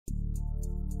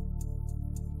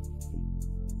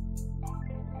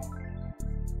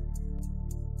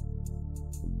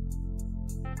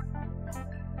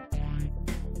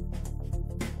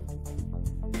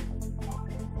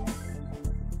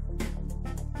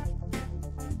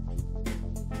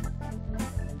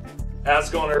How's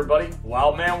it going, everybody?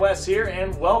 Wildman Wes here,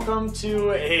 and welcome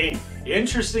to a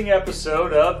interesting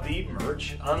episode of the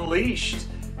Merch Unleashed.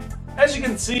 As you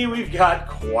can see, we've got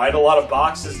quite a lot of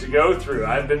boxes to go through.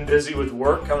 I've been busy with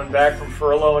work, coming back from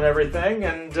furlough and everything,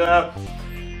 and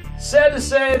sad to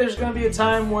say, there's going to be a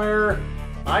time where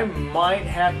I might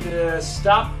have to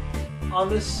stop on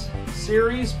this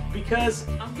series because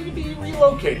I'm going to be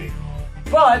relocating.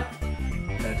 But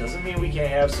that doesn't mean we can't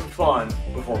have some fun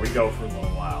before we go for a little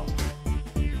while.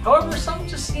 However, something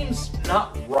just seems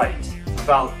not right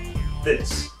about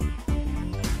this.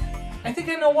 I think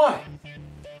I know why.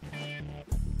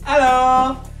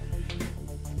 Hello!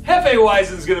 Hefe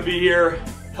Weisen's going to be here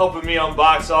helping me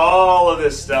unbox all of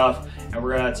this stuff, and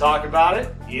we're going to talk about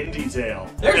it in detail.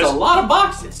 There's a lot of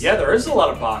boxes. Yeah, there is a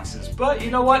lot of boxes, but you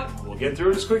know what? We'll get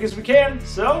through it as quick as we can,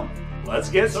 so let's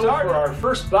get started. For our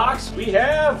first box, we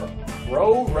have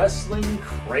Pro Wrestling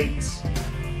Crates.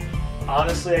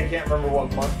 Honestly, I can't remember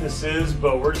what month this is,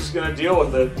 but we're just going to deal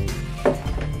with it.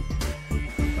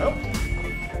 Oh.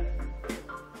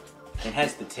 It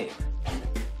has the tape.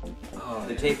 Oh,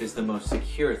 the tape is the most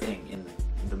secure thing in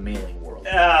the mailing world.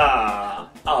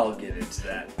 I'll get into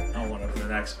that on one of the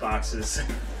next boxes.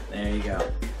 There you go.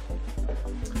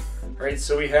 Alright,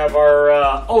 so we have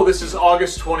our, this is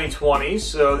August 2020,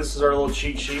 so this is our little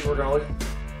cheat sheet. We're going to look.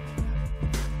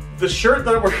 The shirt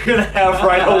that we're going to have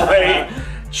right away,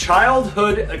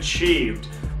 Childhood Achieved.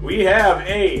 We have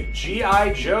a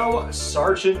G.I. Joe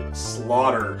Sergeant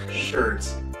Slaughter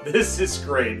shirt. This is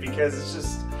great because it's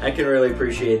just... I can really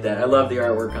appreciate that. I love the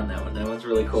artwork on that one. That one's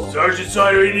really cool. Sergeant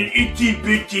Slaughter in an itty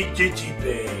bitty ditty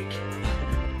bag.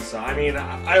 So, I mean,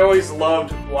 I always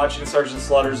loved watching Sergeant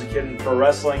Slaughter as a kid in pro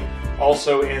wrestling.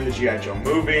 Also in the G.I. Joe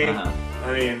movie.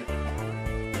 I mean,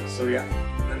 so yeah.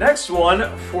 The next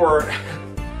one for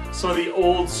some of the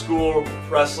old school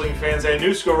wrestling fans and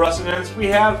new school wrestling fans, we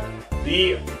have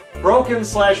the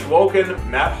broken/woken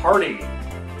Matt Hardy.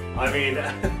 I mean,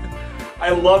 I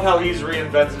love how he's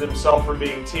reinvented himself from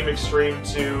being Team Extreme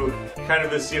to kind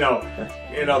of this,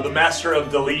 the master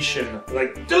of deletion.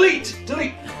 Like, delete!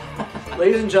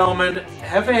 Ladies and gentlemen,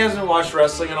 Hefe hasn't watched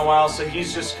wrestling in a while, so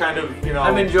he's just kind of,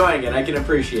 I'm enjoying it. I can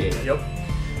appreciate it. Yep.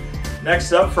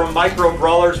 Next up, from Micro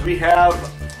Brawlers, we have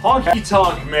Honky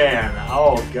Tonk Man.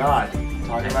 Oh, God.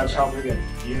 Talking about Childhood.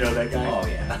 You know that guy? Oh,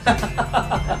 yeah.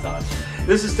 That's awesome.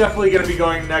 This is definitely going to be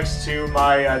going next to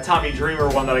my Tommy Dreamer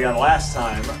one that I got last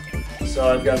time.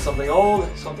 So I've got something old,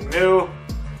 something new.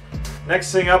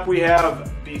 Next thing up, we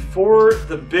have Before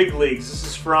the Big Leagues. This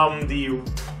is from the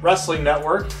Wrestling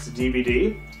Network. It's a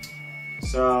DVD.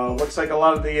 So looks like a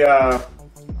lot of the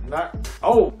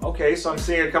okay, so I'm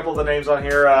seeing a couple of the names on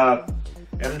here.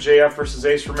 MJF versus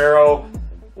Ace Romero.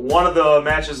 One of the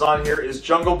matches on here is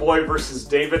Jungle Boy versus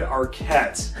David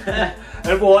Arquette.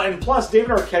 and plus David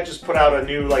Arquette just put out a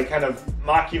new kind of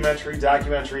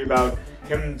documentary about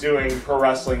him doing pro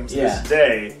wrestling to this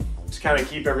day to kind of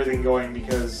keep everything going,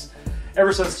 because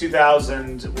ever since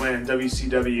 2000, when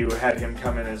WCW had him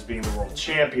come in as being the world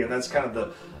champion, that's kind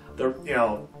of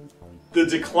the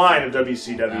decline of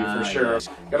WCW for sure. Yes.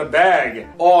 Got a bag.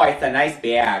 Oh, it's a nice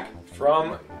bag.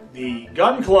 From the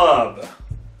Gun Club.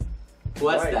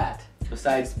 What's that?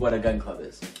 Besides what a gun club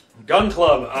is. Gun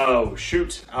Club. Oh,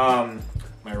 shoot.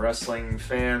 My wrestling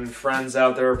fan friends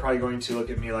out there are probably going to look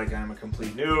at me like I'm a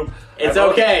complete noob. It's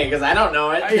okay, because I don't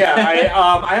know it.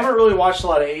 I haven't really watched a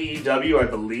lot of AEW. I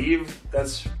believe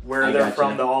that's where they're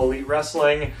from, the All Elite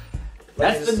Wrestling.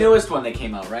 That's the newest one that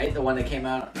came out, right? The one that came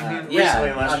out recently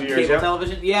in the last few years. Cable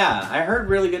television. Yeah, I heard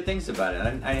really good things about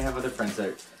it. I have other friends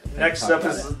that Next up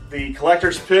is the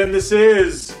collector's pin. This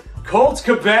is Colt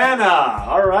Cabana.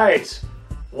 All right.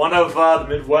 One of the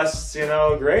Midwest's,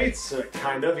 greats,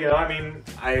 kind of. I mean,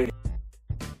 I haven't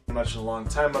much in a long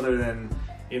time other than,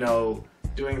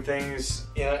 doing things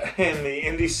in the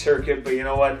indie circuit. But you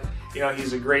know what?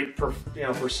 He's a great,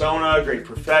 persona, great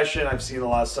profession. I've seen a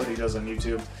lot of stuff he does on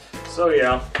YouTube. So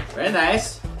yeah. Very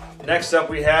nice. Next up,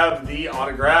 we have the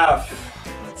autograph.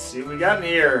 Let's see what we got in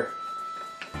here.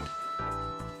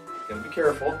 Gotta be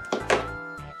careful.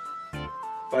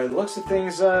 By the looks of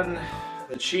things on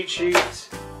the cheat sheet,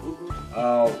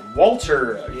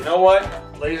 Walter, you know what?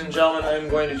 Ladies and gentlemen, I am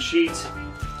going to cheat.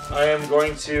 I'm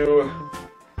going to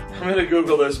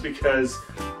Google this because,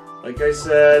 like I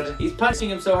said... He's punching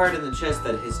him so hard in the chest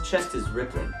that his chest is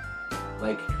rippling.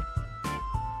 Like,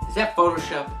 is that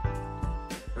Photoshop?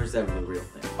 Or is that the real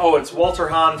thing? Oh, it's Walter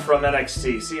Hahn from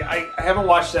NXT. See, I haven't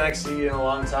watched NXT in a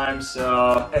long time,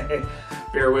 so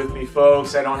bear with me,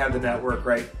 folks. I don't have the network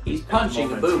right. He's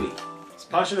punching a booby. He's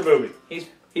punching a booby.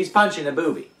 He's punching a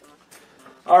booby.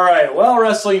 All right, well,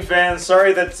 wrestling fans,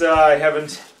 sorry that I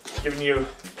haven't given you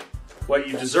what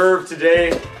you deserve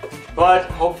today. But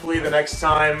hopefully the next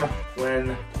time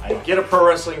when I get a pro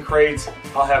wrestling crate,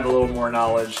 I'll have a little more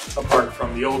knowledge apart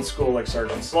from the old school like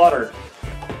Sergeant Slaughter.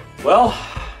 Well,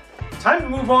 time to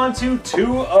move on to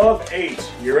 2 of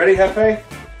 8. You ready, Hefe?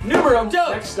 Numero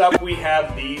dos! Next up, we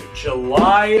have the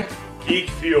July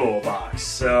GeekFuel box.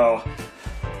 So,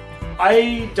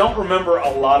 I don't remember a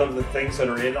lot of the things that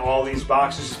are in all these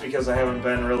boxes just because I haven't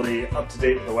been really up to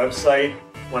date with the website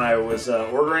when I was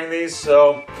ordering these.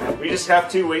 So, we just have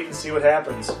to wait and see what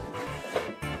happens.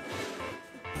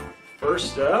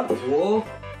 First up, Whoa.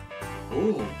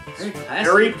 Ooh, very classy.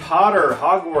 Harry Potter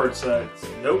Hogwarts.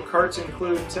 Note cards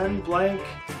include 10 blank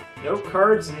note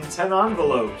cards and 10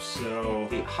 envelopes. So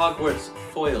the Hogwarts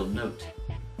foil note.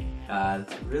 It's a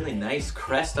really nice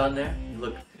crest on there.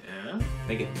 Look, yeah,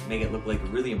 make it look like a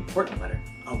really important letter.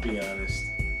 I'll be honest,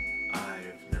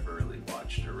 I've never really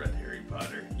watched or read Harry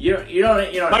Potter. You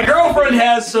don't. My girlfriend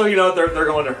has, so you know they're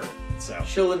going to her. So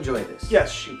she'll enjoy this.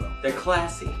 yes, she will. They're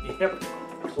classy. Yep,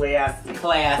 classy.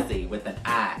 Classy with an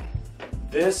I.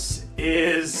 This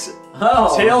is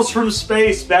Oh. Tales from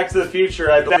Space, Back to the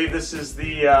Future. I believe this is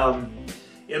the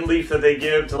in-leaf that they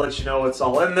give to let you know what's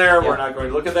all in there. Yep. We're not going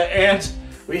to look at that. And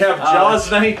we have Jaws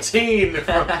 19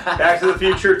 from Back to the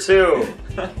Future 2.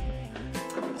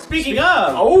 Speaking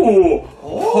of. Oh,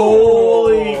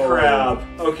 holy crap.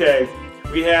 Okay,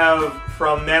 we have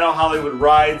from Nano Hollywood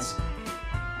Rides,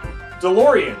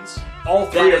 DeLoreans. All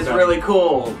 3 That of is them. really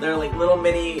cool. They're like little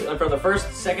mini, from the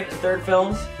first, second, and third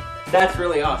films. That's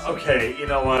really awesome. Okay, you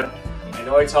know what? I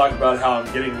know I talk about how I'm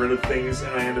getting rid of things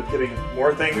and I end up getting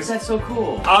more things. That's so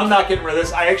cool. I'm not getting rid of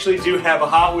this. I actually do have a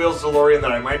Hot Wheels DeLorean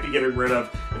that I might be getting rid of.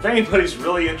 If anybody's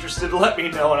really interested, let me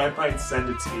know and I might send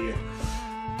it to you.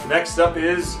 Next up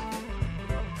is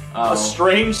a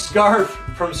strange scarf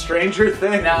from Stranger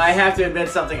Things. Now, I have to admit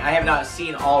something. I have not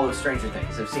seen all of Stranger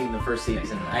Things. I've seen the first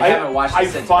season. I haven't watched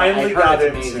it since. I finally but I've got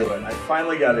heard it's into amazing. it. I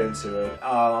finally got into it.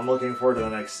 I'm looking forward to the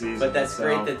next season. But that's so.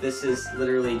 great that this is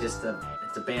literally just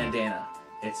it's a bandana.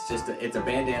 It's a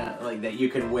bandana like that you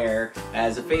can wear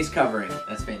as a face covering.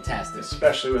 That's fantastic.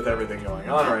 Especially with everything going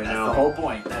on right now. That's the whole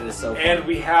point. That is so fun. And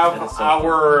we have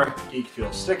our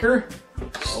GeekFuel sticker.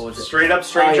 Oh, is it? Straight up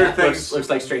Stranger Things. Looks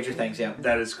like Stranger Things, yeah.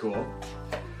 That is cool.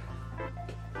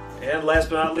 And last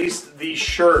but not least, the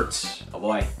shirt. Oh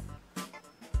boy.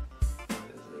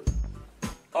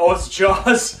 Oh, it's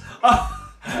Jaws.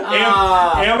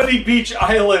 Amity Beach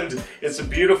Island. It's a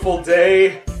beautiful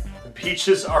day. The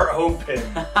beaches are open.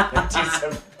 Now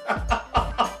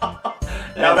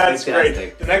that's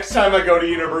great. The next time I go to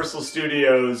Universal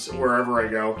Studios, wherever I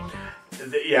go,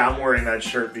 yeah, I'm wearing that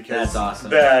shirt because that's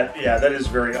awesome. That is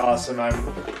very awesome.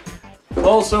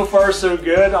 Well, so far so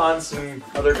good on some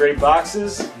other great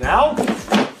boxes. Now,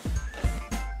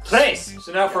 place.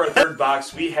 So now for our third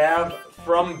box, we have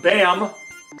from BAM,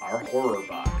 our horror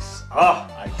box.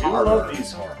 I do love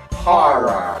these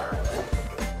horror.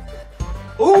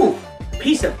 Ooh,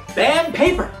 piece of band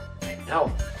paper.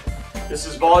 Now, this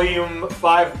is volume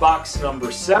 5, box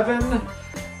number 7. A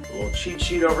little cheat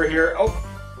sheet over here. Oh,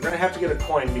 we're gonna have to get a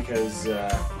coin because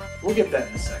we'll get that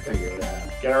in a second. Figure it out.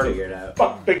 Figure it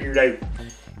out. Figured out.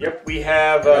 Yep, we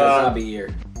have zombie ear.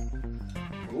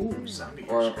 Ooh, zombie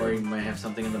ear. Or you might have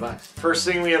something in the box. First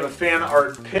thing, we have a fan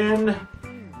art pin.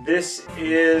 This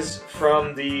is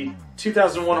from the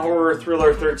 2001 horror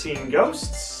thriller 13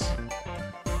 Ghosts.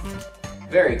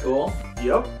 Very cool.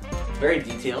 Yep. Very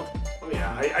detailed. Oh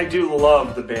yeah, I do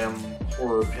love the BAM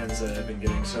horror pins that I've been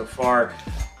getting so far.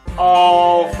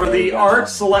 Oh, for the art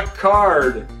select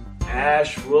card,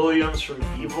 Ash Williams from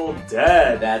Evil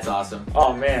Dead. That's awesome.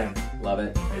 Oh man. Love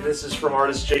it. This is from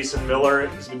artist Jason Miller.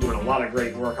 He's been doing a lot of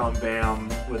great work on BAM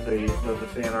with the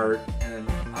fan art, and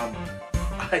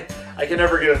I can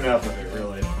never get enough of it,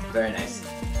 really. Very nice.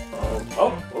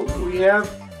 Oh, we have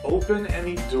Open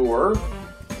Any Door.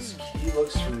 This key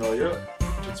looks familiar.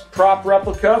 It's prop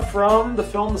replica from the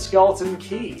film The Skeleton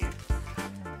Key.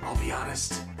 I'll be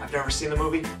honest, I've never seen the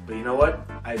movie, but you know what?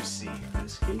 I've seen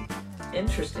this key.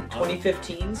 Interesting.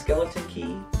 2015 Skeleton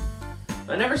Key.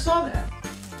 I never saw that.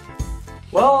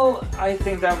 Well, I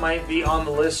think that might be on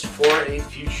the list for a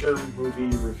future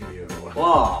movie review.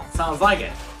 Whoa, sounds like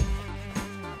it.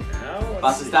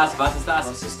 Was ist das?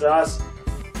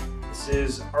 This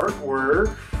is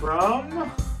artwork from...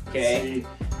 Okay.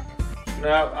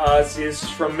 This is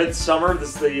from Midsummer.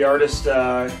 This is the artist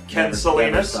Ken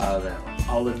Salinas. Never saw that one.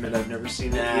 I'll admit I've never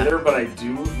seen it either, but I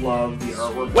do love the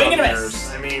artwork. Wing and a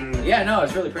miss! I mean... Yeah, no,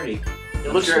 it's really pretty.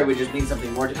 It looks sure it would just mean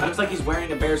something more. It looks like he's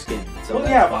wearing a bearskin. So well,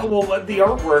 yeah, well, the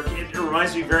artwork, it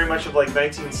reminds me very much of like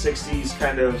 1960s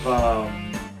kind of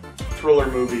thriller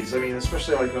movies. I mean,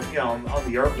 especially like on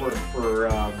the artwork for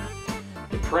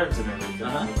the print and everything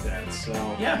like that. So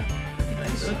yeah,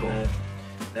 that's really cool.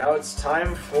 Now it's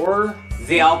time for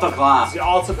the autograph. The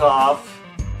autograph.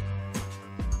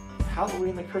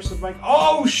 Halloween: The Curse of Mike.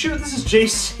 Oh shoot! This is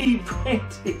J.C.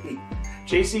 Brandy.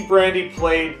 J.C. Brandy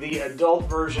played the adult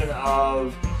version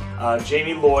of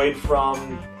Jamie Lloyd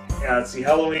from let's see,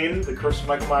 Halloween: The Curse of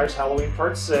Michael Myers, Halloween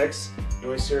Part 6. You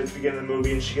always see her at the beginning of the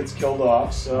movie, and she gets killed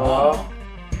off. So,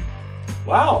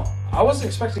 wow, I wasn't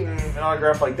expecting an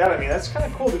autograph like that. I mean, that's kind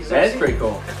of cool because that's pretty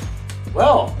cool.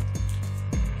 Well,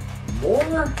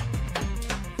 more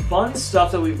fun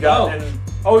stuff that we've got.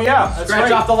 Oh yeah, that's scratch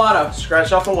right. off the lotto.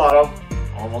 Scratch off the lotto.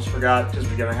 Almost forgot because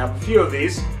we're gonna have a few of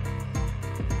these.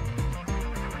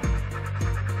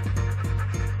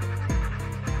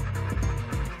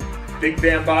 Big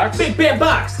Bam box. Big Bam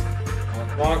box.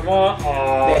 Come on.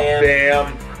 Oh,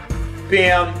 bam.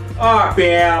 Bam. Ah,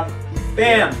 Bam.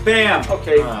 Bam. Bam.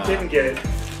 Okay, didn't get it.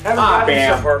 Haven't gotten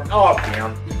Bam. so far. Oh,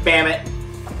 Bam. Bam it.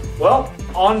 Well,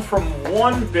 on from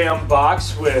one Bam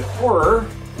box with horror.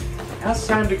 Now it's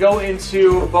time to go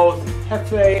into both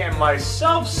Hefe and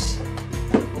myself's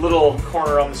little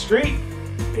corner on the street,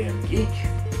 Bam Geek.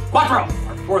 Quattro.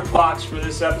 Our fourth box for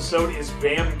this episode is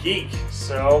Bam Geek.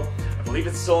 So, I believe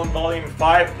it's still in volume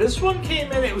 5. This one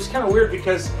came in, it was kind of weird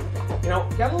because,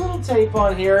 got a little tape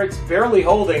on here. It's barely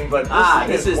holding, but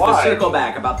this is wide. the circle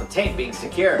back about the tape being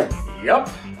secure. Yep.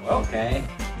 Well, okay.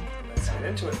 Let's get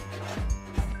into it.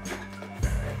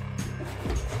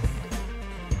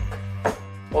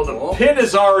 Well, the pin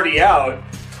is already out.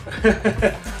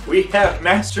 We have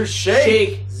Master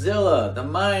Shake. Shakezilla, the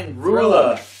Mind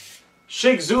Ruler.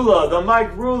 Shakezilla, the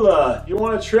Mike Ruler. You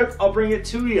want a trip? I'll bring it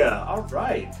to you. All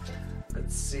right.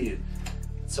 Let's see.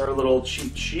 It's our little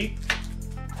cheat sheet.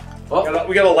 Oh.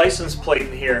 We got a license plate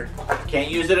in here.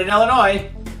 Can't use it in Illinois.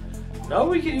 No,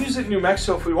 we can use it in New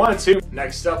Mexico if we wanted to.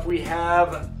 Next up, we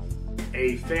have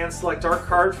a fan select art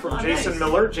card from Jason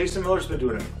Miller. Jason Miller's been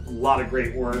doing a lot of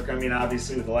great work. I mean,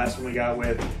 obviously, with the last one we got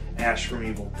with Ash from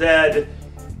Evil Dead,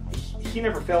 he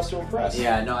never fails to impress.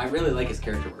 Yeah, no, I really like his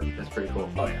character work. That's pretty cool.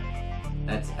 Oh,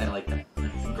 yeah. I like that.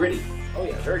 That's gritty. Oh,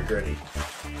 yeah, very gritty.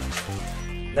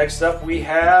 Next up, we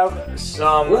have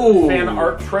some fan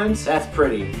art prints. That's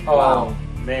pretty. Oh, wow.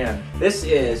 Man. This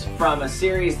is from a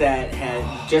series that had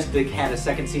just had a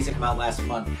second season come out last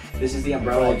month. This is the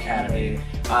Umbrella Academy.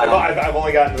 I've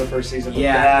only gotten to the first season, but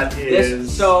that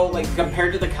is... So, like,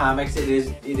 compared to the comics, it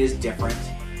is different.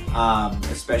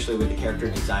 Especially with the character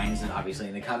designs, and obviously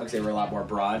in the comics they were a lot more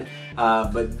broad.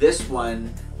 But this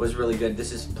one was really good.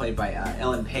 This is played by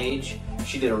Ellen Page.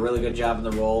 She did a really good job in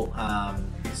the role.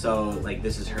 So, like,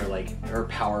 this is her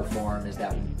power form is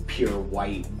that pure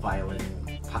white violin.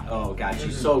 Oh god,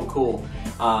 she's so cool.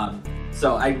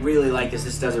 So I really like this.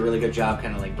 This does a really good job,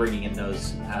 kind of like bringing in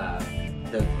those,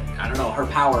 her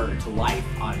power to life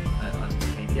on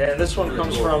yeah, and this one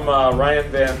comes from Ryan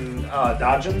Van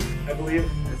Dodgen, I believe.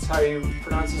 That's how you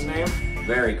pronounce his name.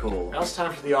 Very cool. Now it's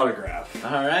time for the autograph.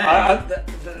 All right.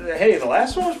 Hey, the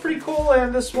last one was pretty cool,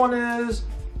 and this one is...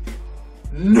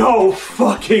 No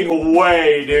fucking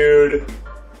way, dude.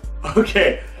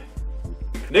 Okay.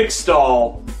 Nick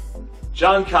Stahl,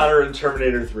 John Connor, and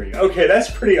Terminator 3. Okay, that's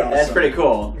pretty awesome. That's pretty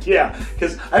cool. Yeah,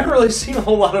 because I haven't really seen a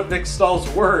whole lot of Nick Stahl's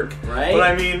work. Right. But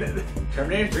I mean...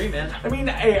 Terminator 3, man. I mean,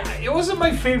 it wasn't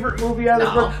my favorite movie out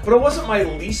of the group, but it wasn't my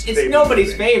least favorite. It's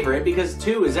nobody's favorite, because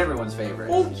 2 is everyone's favorite.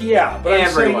 Well, yeah, but I'm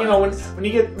saying, when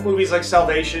you get movies like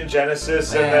Salvation,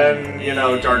 Genesis, and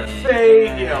then, Dark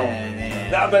Fate,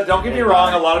 but don't get me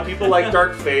wrong, a lot of people like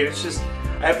Dark Fate. It's just,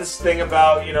 I have this thing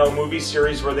about, movie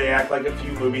series where they act like a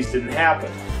few movies didn't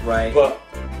happen. Right. But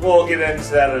we'll get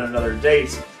into that on another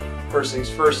date. First things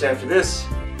first, after this,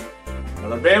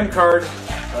 another BAM card.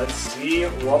 Let's see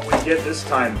what we get this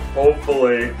time,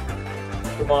 hopefully.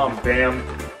 Come on, BAM.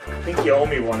 I think you owe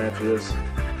me one after this.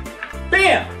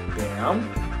 BAM! BAM.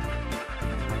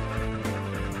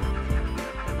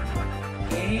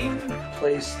 Game,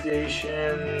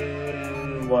 PlayStation,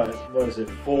 what is it,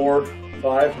 4,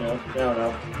 5?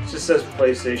 No. It just says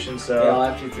PlayStation, so... Yeah, all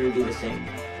after 3 do the same.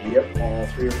 Yep, all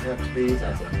 3 of them have to be.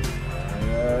 That's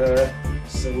it.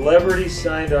 Celebrity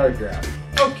signed autograph.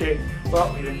 Okay,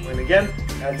 well, we didn't win again.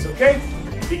 That's okay,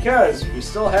 because we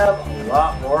still have a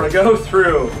lot more to go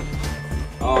through.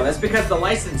 Oh, that's because the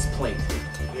license plate.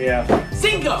 Yeah.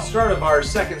 Cinco! Start of our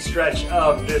second stretch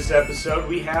of this episode,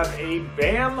 we have a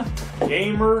BAM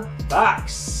Gamer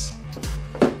box.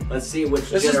 Let's see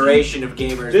which generation of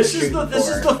gamers this is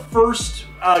the first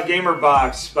gamer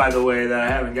box, by the way, that I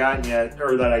haven't gotten yet,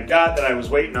 or that I got that I was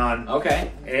waiting on.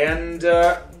 Okay. And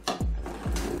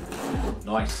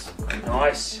nice.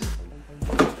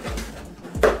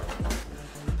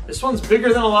 This one's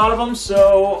bigger than a lot of them,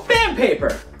 so... Bam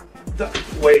paper!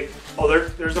 Wait. Oh,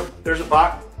 there's a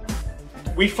box.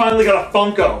 We finally got a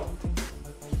Funko.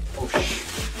 Oh, shit.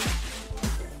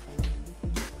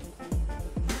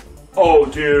 Oh,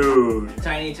 dude.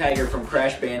 Tiny Tiger from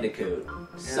Crash Bandicoot.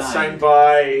 Signed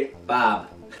by... Bob.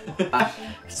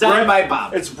 Signed by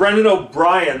Bob. It's Brendan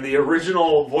O'Brien, the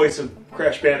original voice of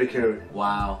Crash Bandicoot.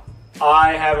 Wow.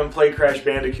 I haven't played Crash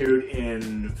Bandicoot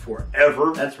in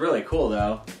forever. That's really cool,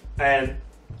 though. And...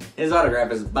 his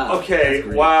autograph is Bob. Okay,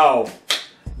 wow.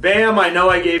 Bam, I know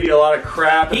I gave you a lot of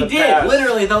crap in the past. He did,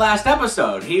 literally, the last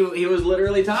episode. He was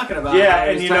literally talking about yeah,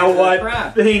 and you know what?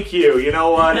 Thank you. You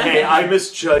know what? Hey, I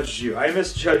misjudged you. I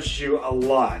misjudged you a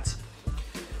lot.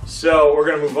 So, we're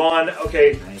going to move on.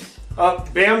 Okay. Nice.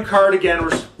 Bam card again.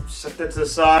 We're set that to the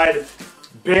side.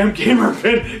 Bam gamer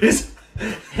pin is...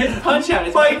 his Punch-Out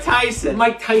is Mike Tyson.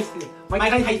 Mike Tyson.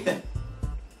 Mike Tyson.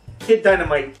 Kid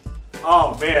Dynamite.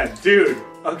 Oh, man. Dude.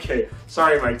 Okay.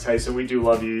 Sorry, Mike Tyson. We do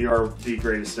love you. You are the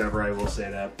greatest ever. I will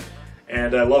say that.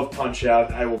 And I love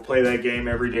Punch-Out. I will play that game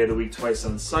every day of the week, twice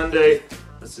on Sunday.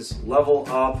 Let's just level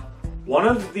up. One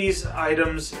of these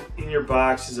items in your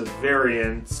box is a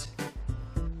variant.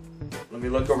 Let me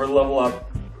look over the level up.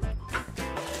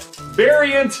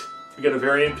 Variant! We got a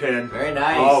variant pin. Very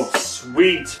nice. Oh,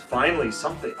 sweet. Finally,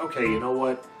 something. Okay, you know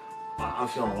what? I'm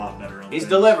feeling a lot better. He's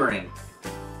delivering.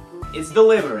 It's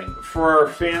delivering. For our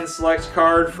fan select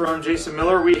card from Jason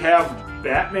Miller, we have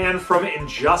Batman from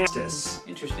Injustice.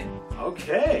 Interesting.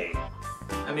 Okay.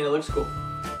 I mean, it looks cool.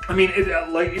 I mean,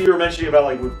 like you were mentioning about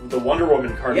like with the Wonder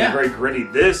Woman card, yeah. It's very gritty.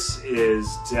 This is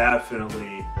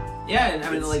definitely... yeah, and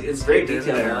I mean, it's very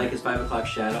detailed. I like his 5 o'clock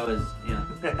shadow. Is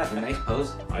it's a nice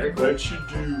pose. I bet you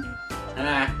do.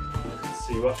 Ah. Let's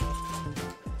see what.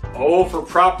 Oh, for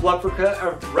prop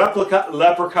replica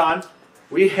leprechaun,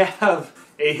 we have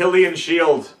a Hylian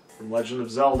shield from Legend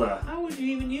of Zelda. How would you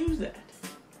even use that?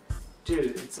 Dude,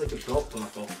 it's like a belt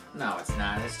buckle. No, it's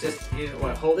not. It's just, you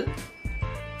want to hold it?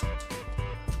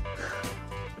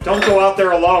 Don't go out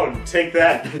there alone. Take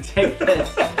that. Take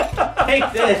this.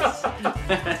 Take this.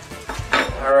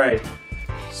 All right.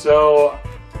 So,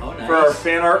 oh, nice. for our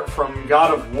fan art from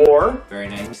God of War. Very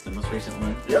nice. The most recent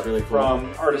one. Yep. Really cool.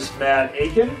 From artist Matt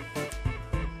Aiken.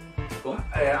 Cool.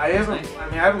 I haven't. Nice. I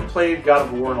mean, I haven't played God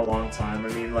of War in a long time. I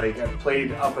mean, like I've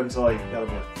played up until like God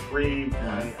of War 3.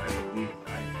 I believe.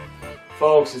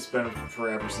 Folks, it's been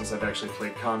forever since I've actually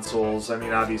played consoles. I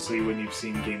mean, obviously, when you've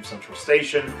seen Game Central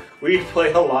Station, we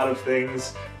play a lot of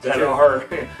things that are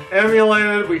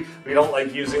emulated. We don't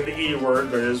like using the E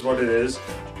word, but it is what it is.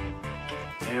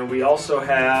 And we also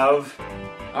have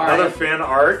another fan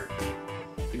art.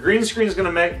 The green screen is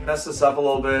going to mess this up a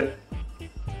little bit.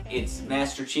 It's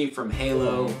Master Chief from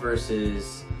Halo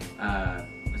versus,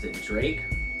 was it Drake?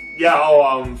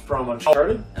 Yeah, from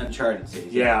Uncharted? Uncharted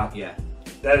series. Yeah. Yeah.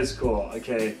 That is cool.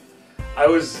 Okay. I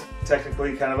was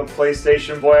technically kind of a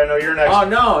PlayStation boy. I know you're an Xbox. Oh,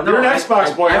 no. You're an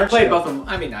Xbox boy, aren't you? I played both of them.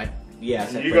 I mean,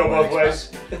 yes. You go both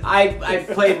ways? I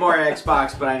played more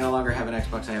Xbox, but I no longer have an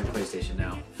Xbox. I have a PlayStation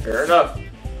now. Fair enough.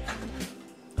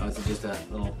 Oh, it's just a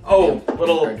little...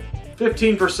 little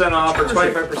 15% off or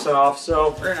 25% off,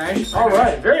 so... Very nice. All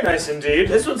right. Very nice indeed.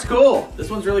 This one's cool. This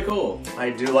one's really cool.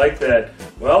 I do like that.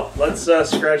 Well, let's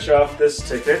scratch off this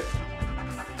ticket.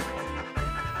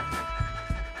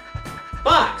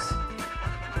 Box.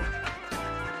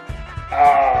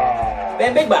 Ah.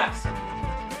 Bam, big box.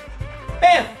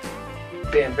 Bam.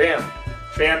 Bam, bam.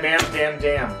 Bam, bam, damn,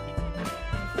 damn.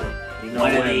 You know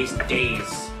One of these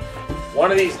days.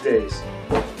 One of these days.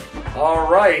 All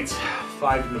right.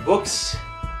 5 in the books.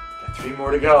 Got 3 more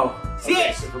to go.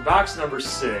 Okay, so for box number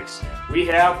 6, we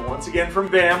have, once again from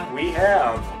Bam, we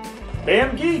have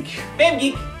Bam Geek. Bam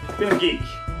Geek. Bam Geek.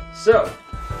 So.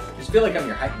 I just feel like I'm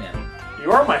your hype man.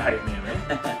 You are my hype man, man.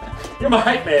 You're my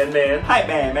hype man, man. Hype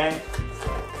man, man.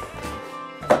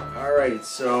 Alright,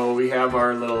 so we have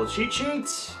our little cheat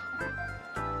sheet.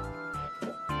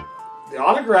 The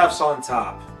autograph's on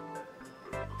top.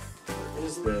 What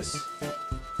is this?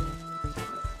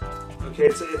 Okay,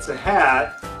 it's a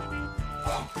hat.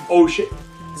 Oh shit.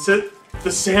 It's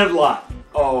the Sandlot.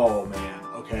 Oh man,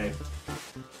 okay.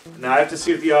 Now I have to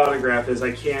see what the autograph is.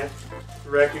 I can't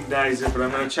recognize it, but I'm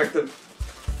gonna check the...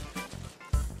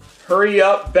 Hurry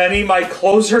up, Benny, my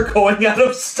clothes are going out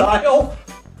of style.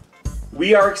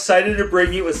 We are excited to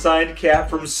bring you a signed cap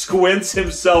from Squints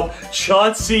himself,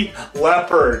 Chauncey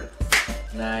Leopard.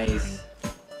 Nice.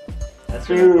 That's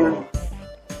really cool.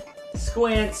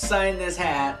 Squints signed this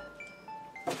hat.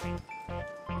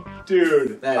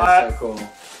 Dude. That is so cool.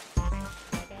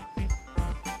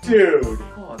 Dude.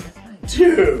 Oh, that's nice.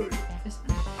 Dude. That's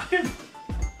nice.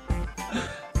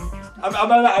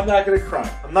 I'm not gonna cry.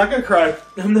 I'm not gonna cry.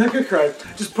 I'm not gonna cry.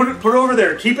 Just put it over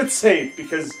there. Keep it safe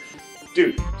because,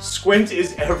 dude, Squint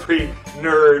is every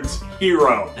nerd's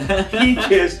hero. He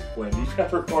kissed Wendy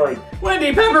Peppercorn.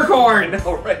 Wendy Peppercorn. I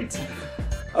know, right?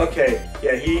 Okay,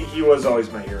 yeah, he was always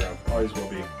my hero. Always will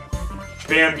be.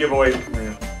 Bam giveaway.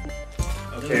 Yeah.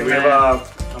 Okay, we have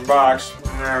a box.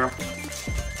 Yeah.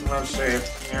 Let's see.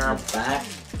 Yeah. Back.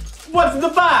 What's in the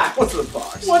box? What's in the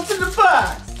box? What's in the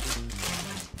box?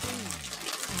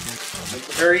 Make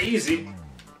it very easy.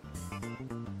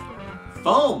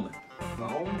 Foam.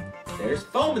 Foam? There's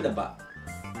foam in the box.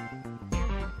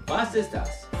 Was ist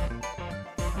das?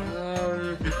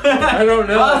 I don't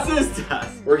know. Was ist das?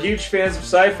 We're huge fans of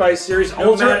sci-fi series.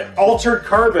 Altered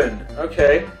Carbon.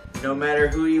 Okay. No matter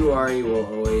who you are, you will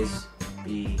always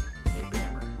be a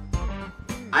bammer.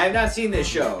 I have not seen this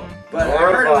show, but I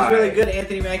heard it was really good.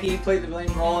 Anthony Mackie played the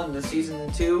main role in the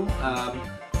season 2. I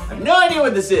have no idea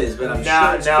what this is, but I'm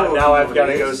sure it's cool. Now I've got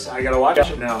to go. I got to watch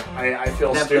it now. I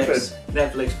feel Netflix, stupid.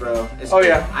 Netflix, bro. It's good.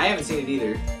 Yeah. I haven't seen it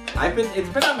either. It's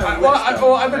been on my list.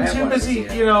 Well, I've been too busy,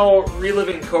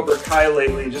 reliving Cobra Kai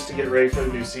lately just to get ready for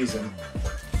the new season.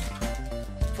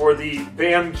 For the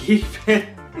Bam Geek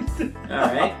fan.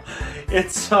 All right.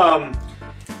 It's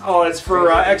it's for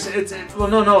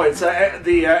it's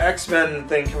the X-Men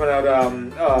thing coming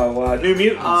out. New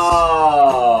Mutants.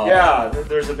 Oh. Yeah,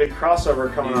 there's a big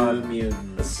crossover coming on. New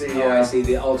Mutants. Let's see. I see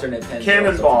the alternate pen.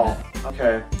 Cannonball.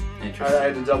 Okay. Interesting. I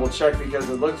had to double check because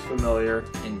it looked familiar.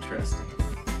 Interesting.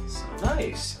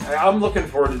 Nice. I'm looking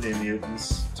forward to New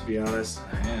Mutants, to be honest.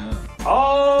 Yeah.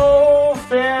 Oh,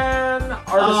 fan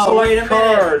artist select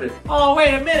card. Oh,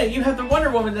 wait a minute. You have the Wonder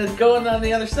Woman that's going on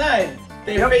the other side.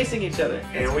 They're facing each other.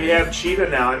 And we have Cheetah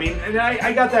now. I mean, and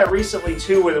I got that recently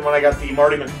too when I got the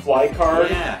Marty McFly card,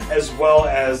 as well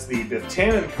as the Biff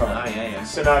Tannen card. Oh, yeah.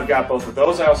 So now I've got both of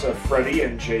those. I also have Freddy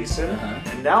and Jason,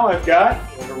 and now I've got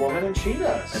Wonder Woman and Cheetah.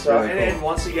 That's so really cool. and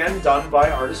once again done by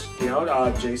artist,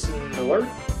 Jason Miller.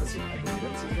 Let's see, I believe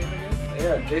that's his name again.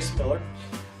 Yeah, Jason Miller.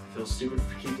 Feels stupid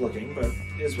to keep looking, but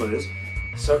it is what it is.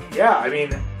 So yeah, I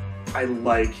mean, I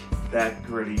like that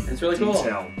gritty it's really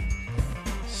detail. Cool.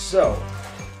 So,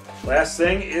 last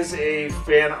thing is a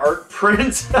fan art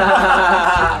print for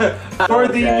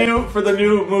the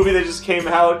new movie that just came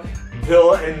out.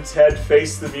 Bill and Ted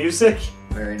Face the Music.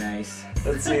 Very nice.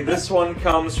 Let's see. This one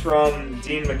comes from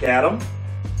Dean McAdam.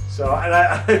 So, and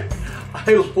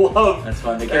I love. That's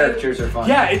fun. The characters are fun.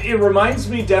 Yeah, it reminds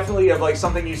me definitely of like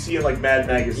something you see in like Mad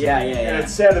Magazine. Yeah. And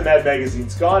it's sad that Mad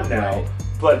Magazine's gone now. Right.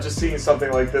 But just seeing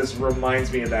something like this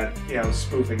reminds me of that,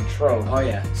 spoofing trope. Oh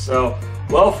yeah. So,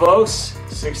 well, folks,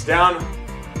 6 down,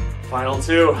 final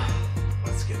 2.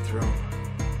 Let's get through them.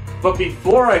 But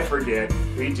before I forget,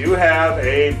 we do have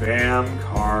a BAM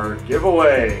card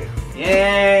giveaway.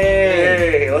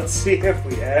 Yay! Let's see if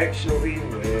we actually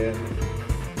win.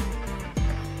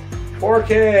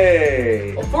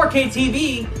 4K. Well, 4K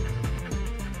TV.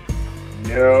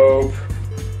 Nope.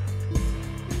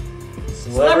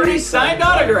 Celebrity signed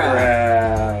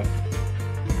autograph.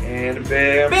 And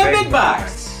BAM Big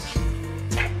Box.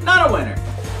 Not a winner.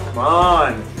 Come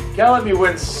on. You gotta let me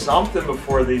win something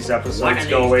before these episodes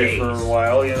go away for a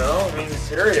while, I mean,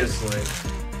 seriously.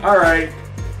 Alright.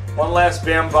 One last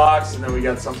BAM box, and then we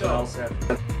got something else.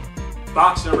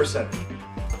 Box number 7.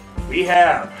 We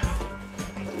have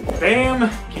BAM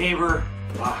Gamer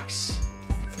box.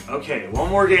 Okay, one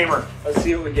more gamer. Let's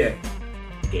see what we get.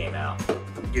 Game out.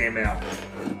 Game out.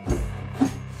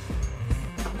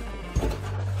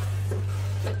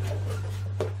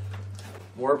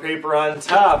 More paper on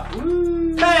top.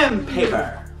 Woo. BAM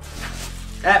paper.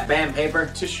 That BAM paper.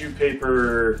 Tissue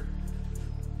paper.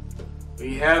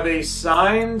 We have a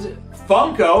signed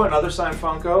Funko, another signed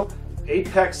Funko.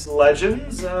 Apex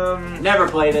Legends. Never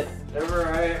played it. Never.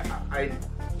 I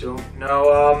don't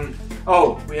know.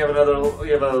 We have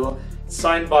a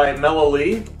signed by Mela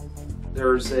Lee.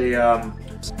 There's a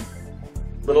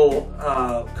little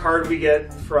card we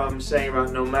get from saying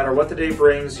about no matter what the day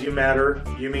brings, you matter,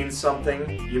 you mean something,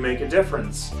 you make a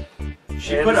difference.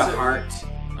 She put a heart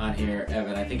on here,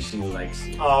 Evan. I think she likes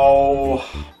you. Oh,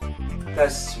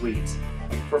 that's sweet.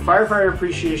 For Firefighter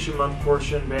Appreciation Month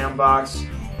portion, BAM Box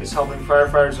is helping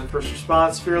firefighters and first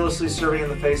response fearlessly serving in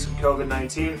the face of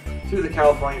COVID-19 through the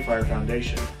California Fire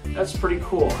Foundation. That's pretty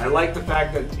cool. I like the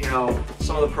fact that,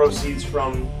 some of the proceeds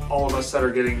from all of us that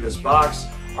are getting this box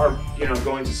are,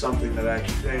 going to something that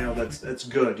actually, that's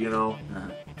good,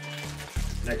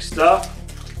 Next up.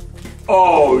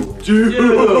 Oh,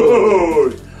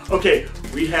 dude! Okay,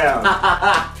 we have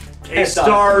a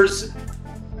Stars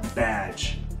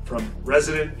badge from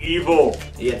Resident Evil.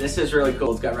 Yeah, this is really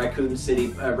cool. It's got Raccoon City,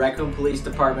 Raccoon Police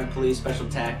Department, Police Special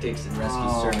Tactics, and Rescue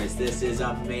Service. This is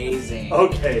amazing.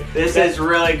 Okay. This is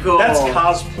really cool. That's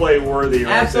cosplay worthy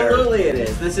right Absolutely there. it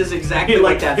is. This is exactly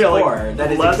what that's for.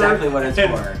 That is exactly what it's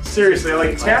for. Seriously,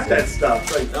 like tap that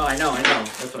stuff. Like, oh, I know.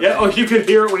 That's what yeah, you could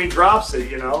hear it when he drops it,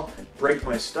 you know? Break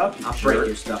my stuff, you I'll jerk. break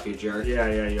your stuff, you jerk.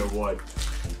 Yeah, you would.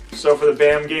 So for the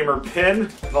BAM Gamer pin,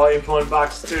 Volume 1,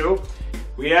 Box 2,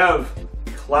 we have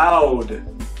Cloud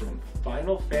from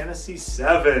Final Fantasy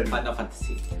VII. Final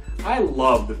Fantasy. I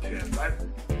love the pins.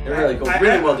 They're really cool.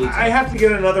 Really well detailed. I have to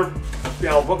get another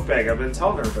book bag. I've been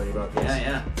telling everybody about this.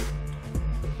 Yeah.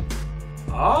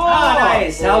 Oh,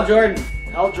 nice. Well, Hal Jordan.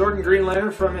 Hal Jordan Green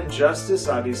Lantern from Injustice.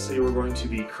 Obviously, we're going to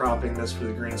be cropping this for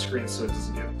the green screen so it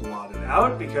doesn't get blotted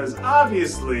out because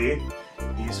obviously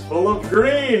he's full of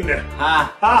green.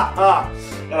 Ha ha ha.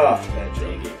 Oh, bad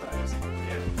joke.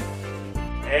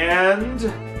 Yeah. And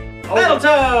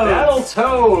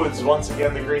Battletoads. Once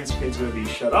again, the green screen's going to be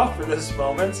shut off for this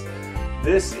moment.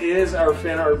 This is our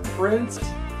fan art print.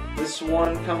 This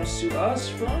one comes to us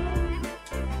from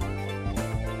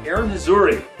Aaron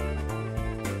Hazuri.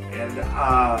 And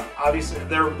obviously,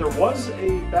 there was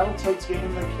a Battletoads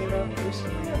game that came out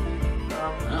recently.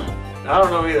 I don't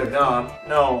know either. No,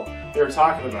 they were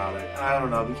talking about it. I don't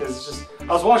know because it's just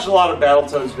I was watching a lot of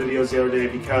Battletoads videos the other day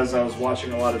because I was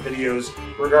watching a lot of videos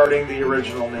regarding the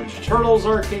original Ninja Turtles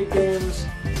arcade games,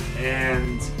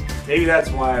 and maybe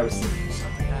that's why I was thinking of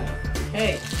something. I don't know.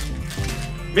 Hey.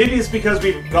 Maybe it's because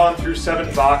we've gone through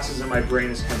 7 boxes and my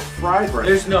brain is kind of fried right now.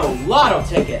 There's no lotto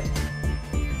ticket.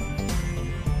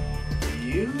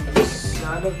 You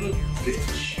son of a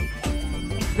bitch.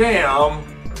 Bam!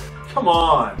 Come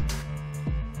on.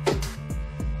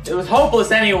 It was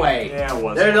hopeless anyway. Yeah, it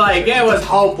was. They're like, it was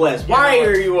hopeless. Why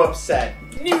are you upset?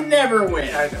 You never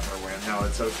win. I never win. No,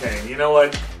 it's okay. You know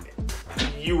what?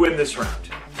 You win this round.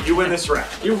 You win this round.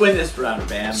 You win this round,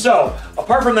 man. So,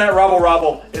 apart from that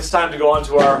robble, it's time to go on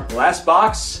to our last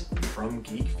box from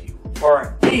GeekFuel. For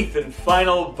our 8th and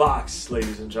final box,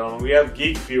 ladies and gentlemen, we have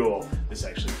GeekFuel. This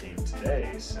actually came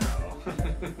today, so we're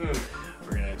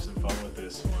going to have some fun with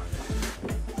this one.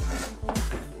 I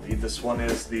believe this one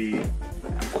is the...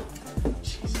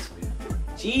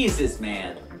 Jesus,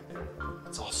 man.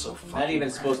 It's all so fun. Not even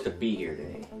supposed to be here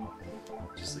today.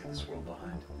 Just leave this world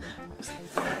behind.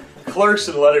 Clerks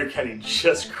and Letterkenny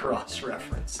just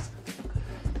cross-referenced.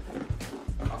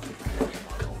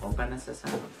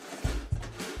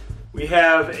 We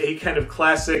have a kind of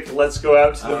classic let's go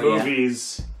out to the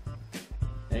movies.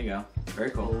 There you go.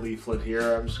 Very cool. Leaflet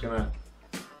here. I'm just gonna...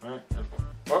 Oh,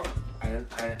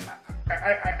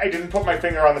 I didn't put my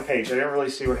finger on the page. I didn't really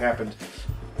see what happened.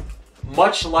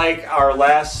 Much like our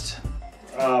last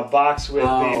box with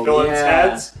the villains'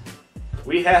 heads,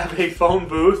 we have a phone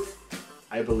booth,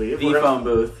 I believe. The phone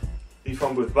booth. The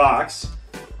phone booth box.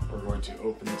 We're going to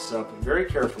open this up very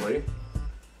carefully.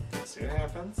 Let's see what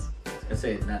happens. I was gonna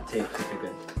say, not taped. Okay,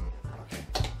 good. Okay.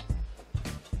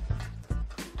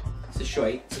 It's a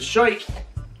shite. It's a shite.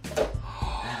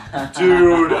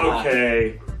 Dude,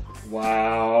 okay.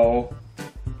 Wow.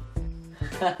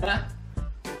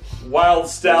 Wild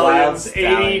Stallions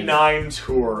 89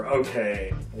 tour.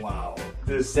 Okay. Wow.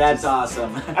 That's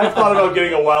awesome. I thought about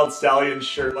getting a Wild Stallion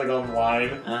shirt like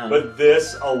online, but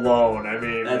this alone, I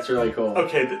mean, that's really cool.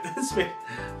 Okay, this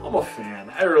I'm a fan.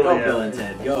 I really am. Go Villain's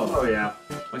Head. Go. Oh yeah.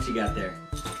 What you got there?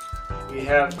 We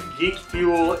have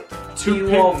GeekFuel 2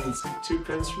 pins. 2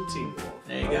 pins from Team Wolf.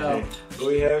 There you go. What do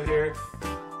we have here?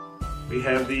 We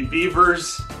have the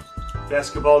Beavers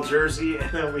basketball jersey, and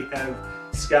then we have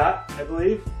Scott, I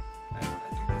believe. I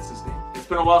think that's his name. It's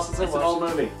been a while since I watched it. It's an old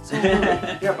movie.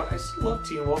 Yeah, but I still love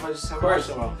Teen Wolf. I just haven't watched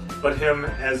it in a while. But him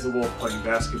as the wolf playing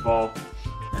basketball.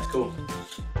 That's cool.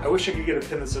 I wish I could get a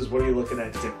pin that says, "What are you looking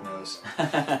at, Dick Nose?"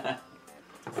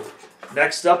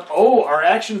 Next up, our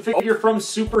action figure from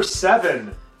Super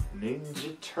 7.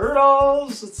 Ninja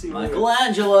Turtles. Let's see.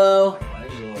 Michelangelo.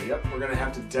 Michelangelo. Yep, we're going to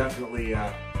have to definitely...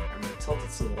 I'm going to tilt it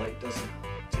so the light doesn't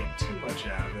take too much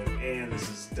out of it. And this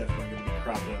is definitely going to be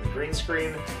cropped on the green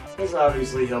screen, because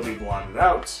obviously he'll be blotted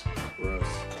out. Gross.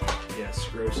 Yes,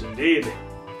 gross indeed.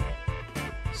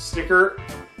 Sticker.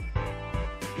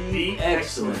 Be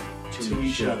excellent to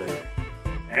each other.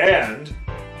 And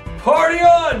party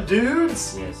on,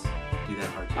 dudes! Yes, do that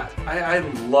part too. I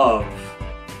love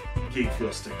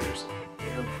GeekFuel stickers. We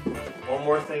have one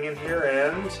more thing in here,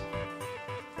 and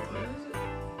what is it?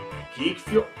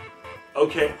 GeekFuel.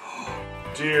 Okay,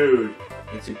 dude.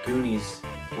 It's a Goonies.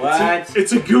 What?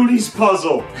 It's a Goonies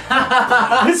puzzle.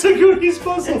 It's a Goonies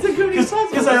puzzle. It's a Goonies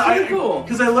puzzle. That's really cool.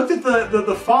 Because I looked at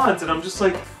the font and I'm just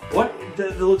like, what?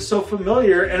 that looks so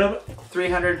familiar, and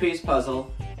 300-piece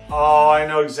puzzle. oh, I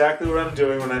know exactly what I'm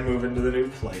doing when I move into the new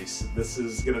place. This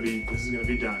is gonna be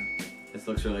done. This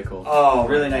looks really cool. Oh,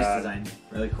 really my nice God. design.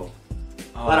 Really cool.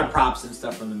 Oh. A lot of props and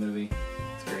stuff from the movie.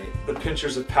 It's great. The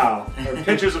pinchers of pow, or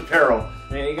pinchers of peril.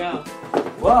 There you go.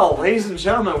 Well, ladies and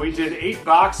gentlemen, we did 8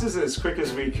 boxes as quick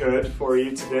as we could for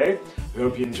you today. We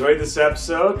hope you enjoyed this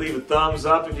episode. Leave a thumbs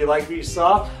up if you like what you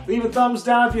saw. Leave a thumbs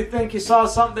down if you think you saw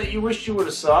something that you wish you would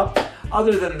have saw.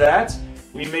 Other than that,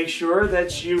 we make sure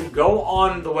that you go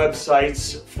on the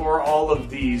websites for all of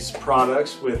these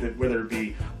products, with it, whether it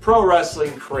be pro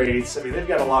wrestling crates. I mean, they've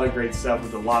got a lot of great stuff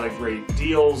with a lot of great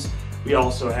deals. We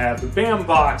also have the BAM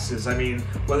boxes. I mean,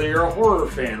 whether you're a horror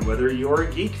fan, whether you're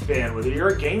a geek fan, whether you're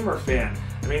a gamer fan.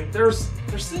 I mean, there's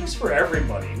things for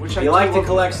everybody. Which If you like to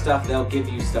collect stuff, they'll give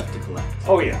you stuff to collect.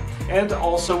 Oh yeah, and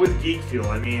also with GeekFuel.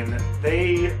 I mean,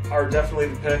 they are definitely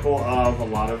the pinnacle of a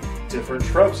lot of different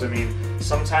tropes. I mean,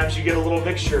 sometimes you get a little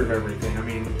mixture of everything. I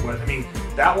mean,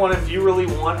 that one, if you really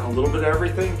want a little bit of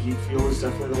everything, GeekFuel is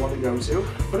definitely the one to go to.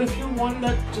 But if you're one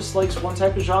that just likes one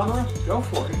type of genre, go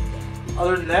for it.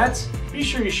 Other than that, be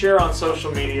sure you share on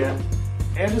social media,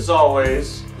 and as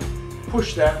always,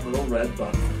 push that little red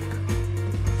button.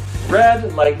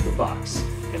 Red like the box.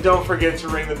 And don't forget to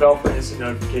ring the bell for instant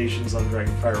notifications on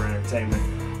Dragonfire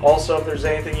Entertainment. Also, if there's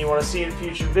anything you want to see in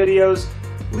future videos,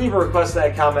 leave a request in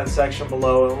that comment section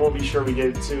below, and we'll be sure we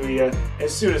get it to you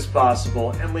as soon as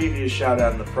possible and leave you a shout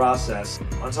out in the process.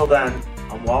 Until then,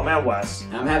 I'm Wildman Wes.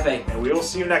 I'm Happy. And we will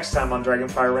see you next time on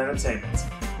Dragonfire Entertainment.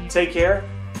 Take care,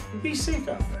 and be safe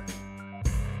out there.